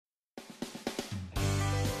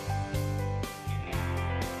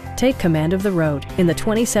Take command of the road in the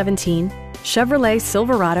 2017 Chevrolet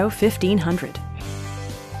Silverado 1500.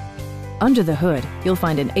 Under the hood, you'll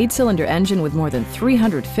find an 8-cylinder engine with more than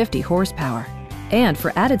 350 horsepower. And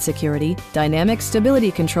for added security, dynamic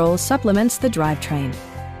stability control supplements the drivetrain.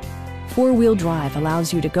 4-wheel drive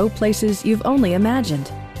allows you to go places you've only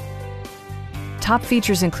imagined. Top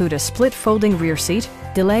features include a split folding rear seat,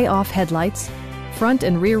 delay-off headlights, front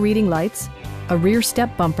and rear reading lights, a rear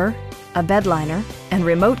step bumper, a bedliner, and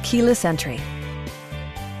remote keyless entry.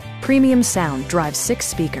 Premium sound drives 6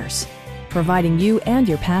 speakers, providing you and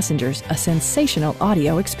your passengers a sensational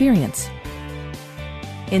audio experience.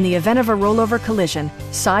 In the event of a rollover collision,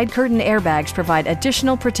 side curtain airbags provide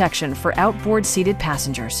additional protection for outboard seated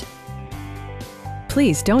passengers.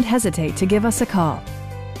 Please don't hesitate to give us a call.